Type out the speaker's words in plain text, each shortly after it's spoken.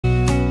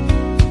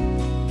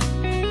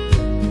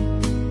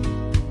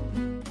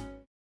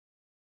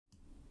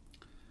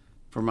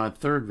For my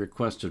third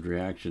requested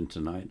reaction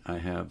tonight, I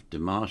have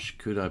Dimash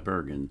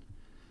Qudaibergen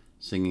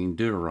singing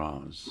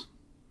Durdaraz.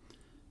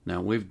 Now,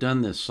 we've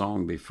done this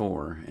song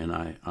before, and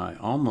I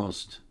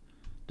almost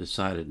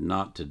decided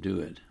not to do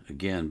it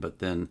again, but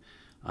then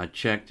I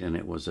checked and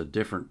it was a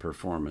different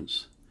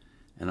performance.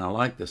 And I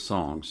like the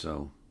song,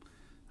 so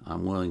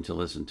I'm willing to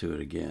listen to it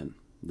again.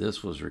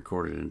 This was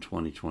recorded in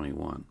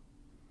 2021.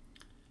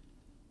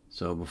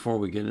 So before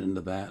we get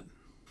into that,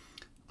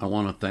 I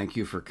want to thank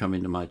you for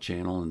coming to my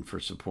channel and for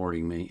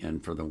supporting me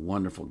and for the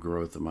wonderful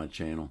growth of my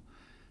channel.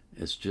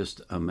 It's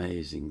just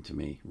amazing to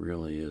me,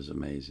 really is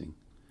amazing.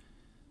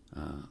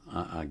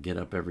 I get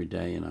up every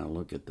day and I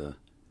look at the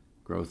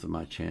growth of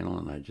my channel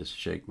and I just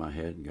shake my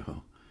head and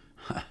go,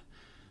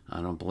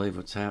 I don't believe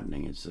what's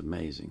happening. It's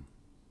amazing.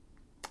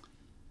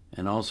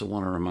 And I also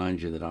want to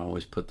remind you that I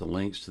always put the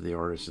links to the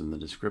artists in the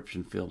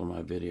description field of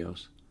my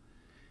videos.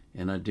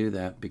 And I do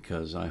that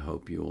because I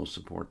hope you will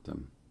support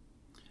them.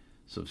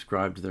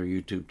 Subscribe to their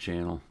YouTube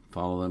channel,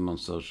 follow them on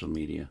social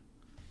media,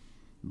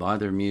 buy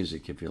their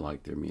music if you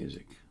like their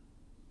music.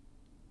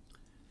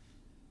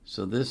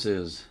 So this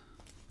is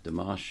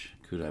Dimash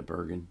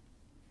Qudaibergen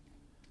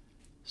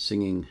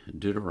singing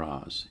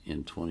Durdaraz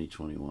in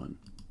 2021.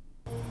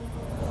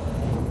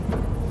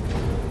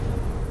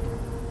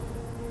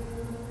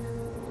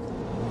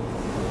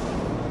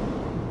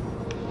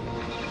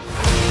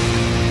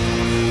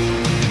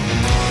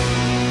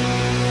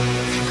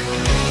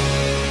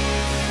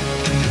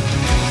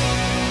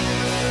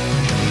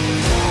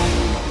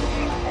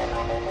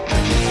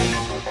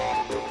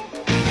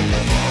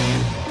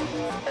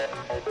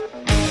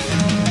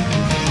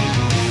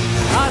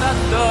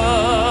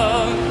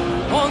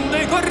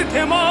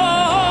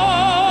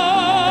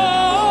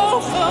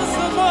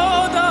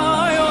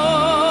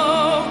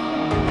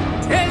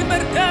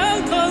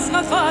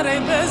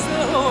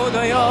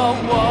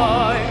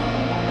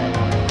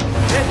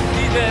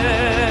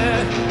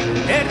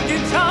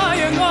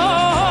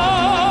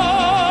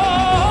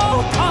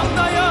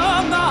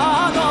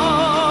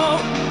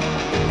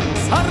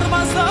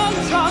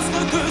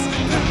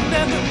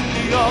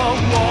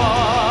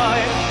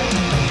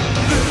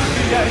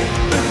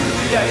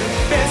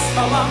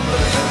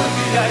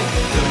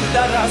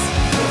 Durdaraz,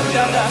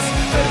 Durdaraz,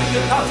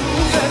 öldü tatlı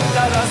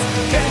Durdaraz,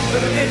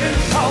 kendini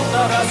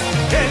çaldaraz,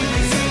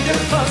 gelmesin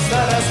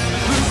kızdaraz,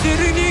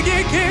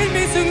 üzerine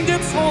gelmesin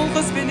dep sol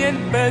kız benen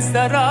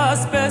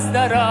bezdaraz,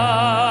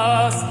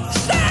 bezdaraz.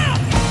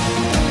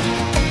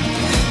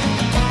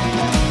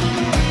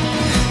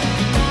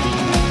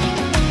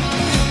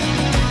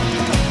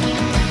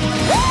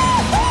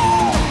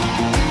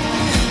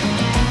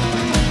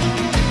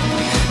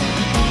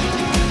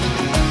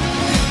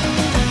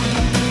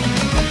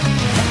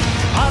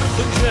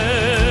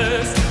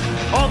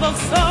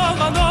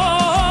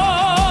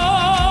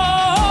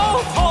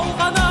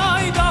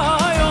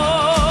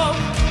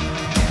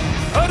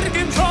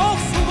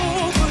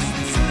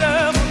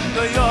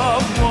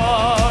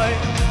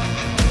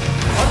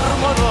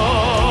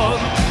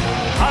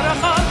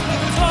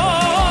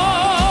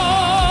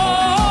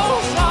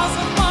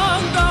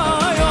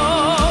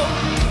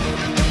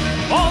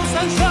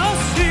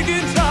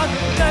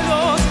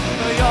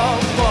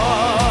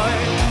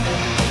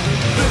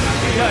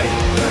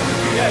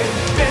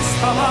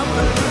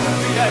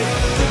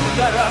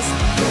 Durdaraz,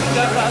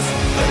 Durdaraz,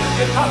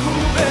 öldü tatlı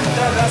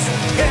Durdaraz,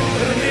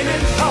 kendini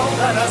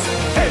çaldaraz,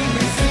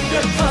 gelmesin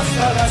dep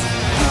kızdaraz,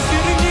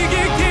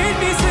 üzerine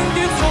gelmesin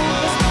dep sol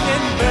kız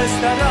benen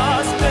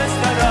bezdaraz,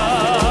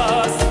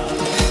 bezdaraz.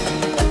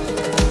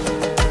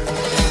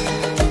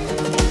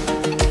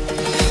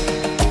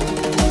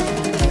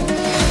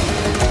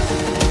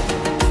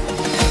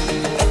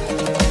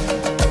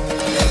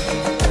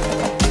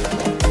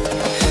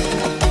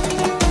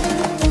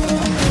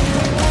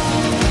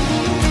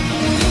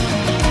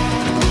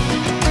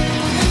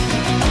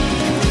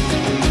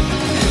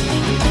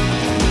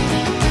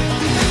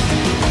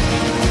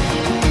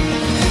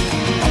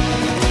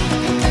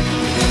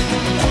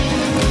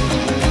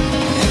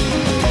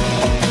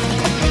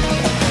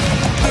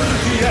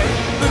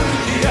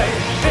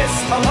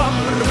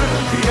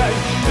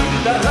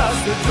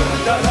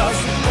 Durdaraz,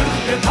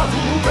 öldü tatlı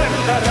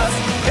Durdaraz,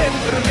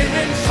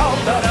 kendini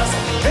çaldaraz,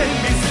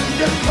 gelmesin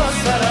dep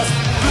kızdaraz,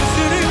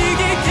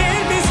 üzerine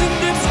gelmesin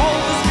dep sol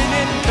kız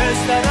benen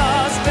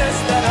bezdaraz,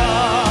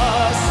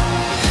 bezdaraz.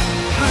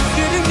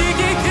 Üzerine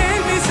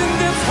gelmesin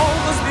dep sol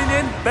kız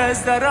benen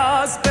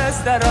bezdaraz,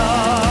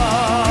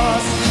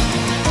 bezdaraz.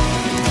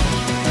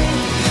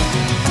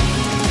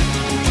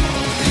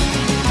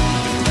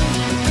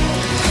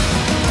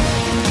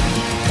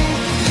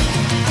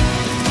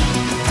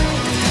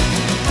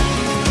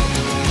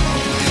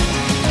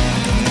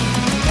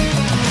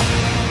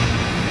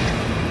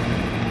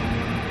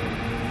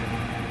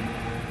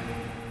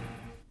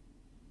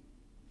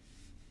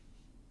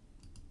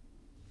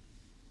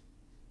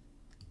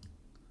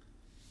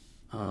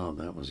 Oh,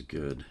 that was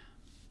good.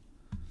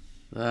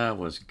 That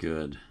was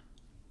good.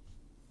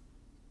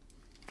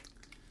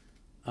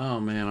 Oh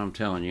man, I'm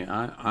telling you,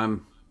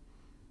 I'm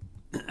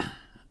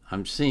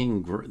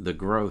seeing the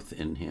growth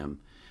in him,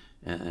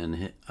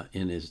 and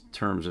in his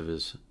terms of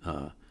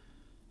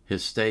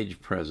his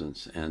stage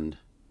presence and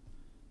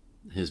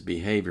his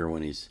behavior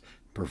when he's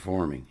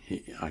performing.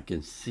 I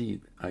can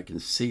see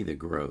the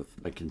growth.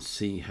 I can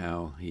see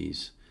how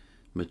he's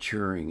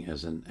maturing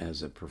as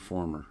a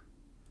performer.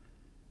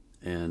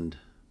 And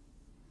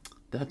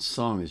that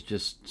song is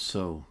just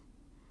so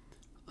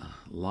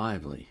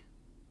lively.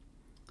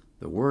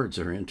 The words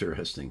are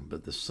interesting,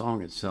 but the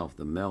song itself,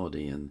 the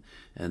melody and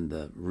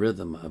the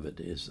rhythm of it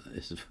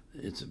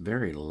it's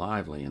very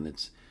lively, and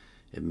it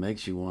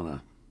makes you want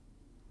to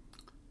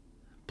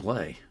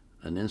play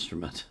an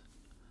instrument.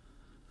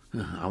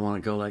 I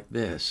want to go like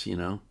this, you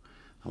know.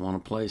 I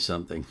want to play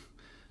something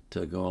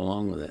to go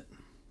along with it.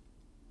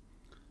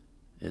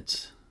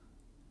 It's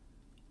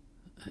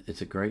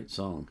a great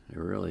song. It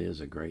really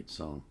is a great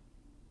song.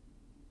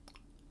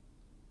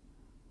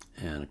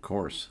 And of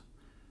course,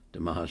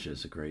 Dimash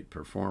is a great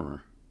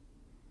performer,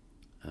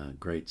 a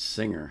great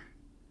singer,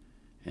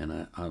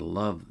 and I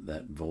love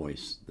that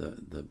voice,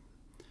 the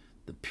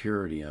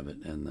purity of it,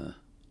 and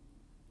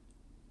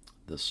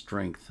the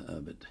strength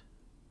of it,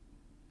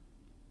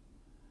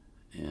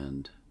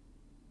 and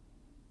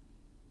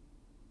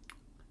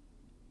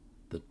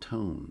the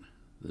tone.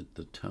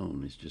 The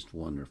tone is just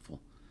wonderful.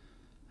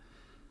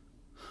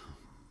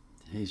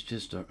 He's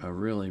just a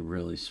really,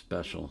 really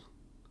special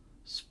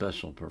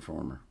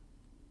performer.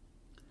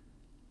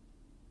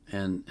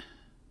 And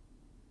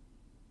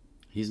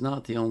he's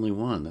not the only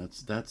one.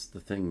 That's the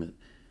thing that,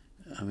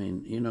 I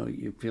mean, you know,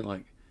 you feel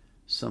like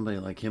somebody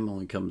like him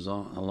only comes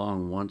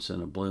along once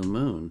in a blue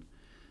moon,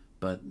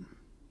 but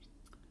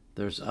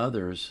there's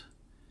others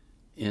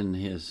in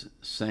his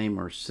same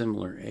or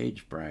similar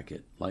age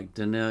bracket, like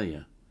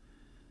Danelia,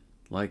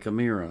 like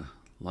Amira,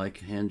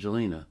 like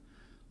Angelina,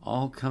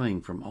 all coming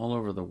from all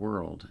over the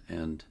world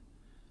and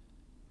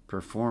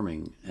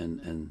performing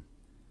and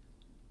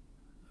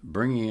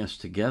bringing us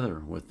together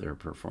with their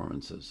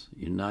performances,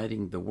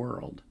 uniting the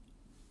world.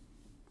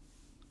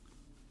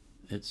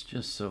 It's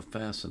just so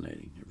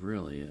fascinating. It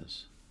really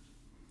is.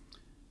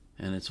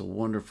 And it's a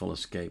wonderful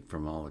escape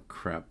from all the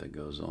crap that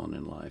goes on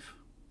in life,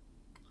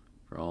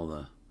 for all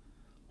the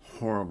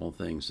horrible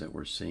things that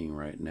we're seeing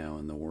right now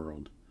in the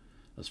world,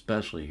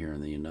 especially here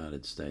in the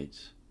United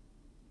States.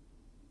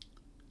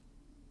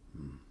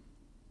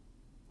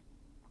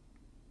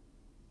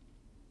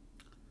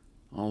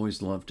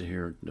 Always love to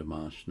hear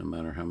Dimash, no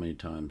matter how many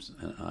times.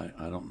 And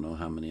I don't know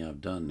how many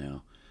I've done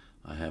now.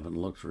 I haven't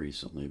looked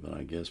recently, but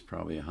I guess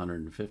probably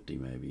 150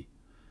 maybe.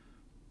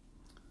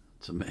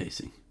 It's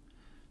amazing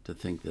to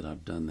think that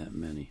I've done that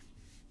many.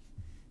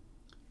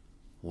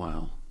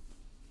 Wow.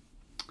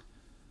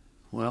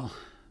 Well,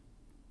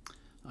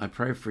 I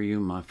pray for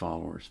you, my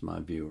followers, my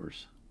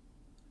viewers,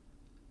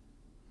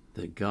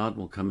 that God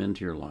will come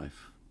into your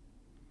life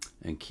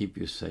and keep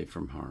you safe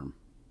from harm,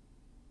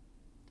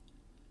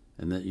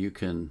 and that you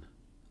can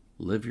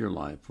live your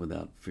life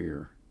without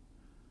fear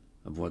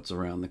of what's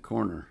around the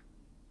corner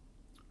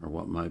or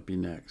what might be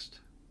next,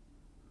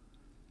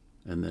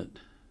 and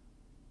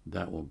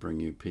that will bring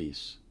you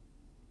peace.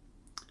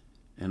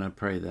 And I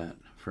pray that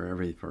for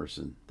every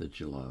person that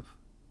you love.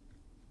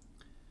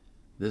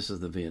 This is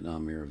the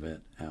Vietnam Era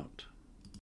Vet out.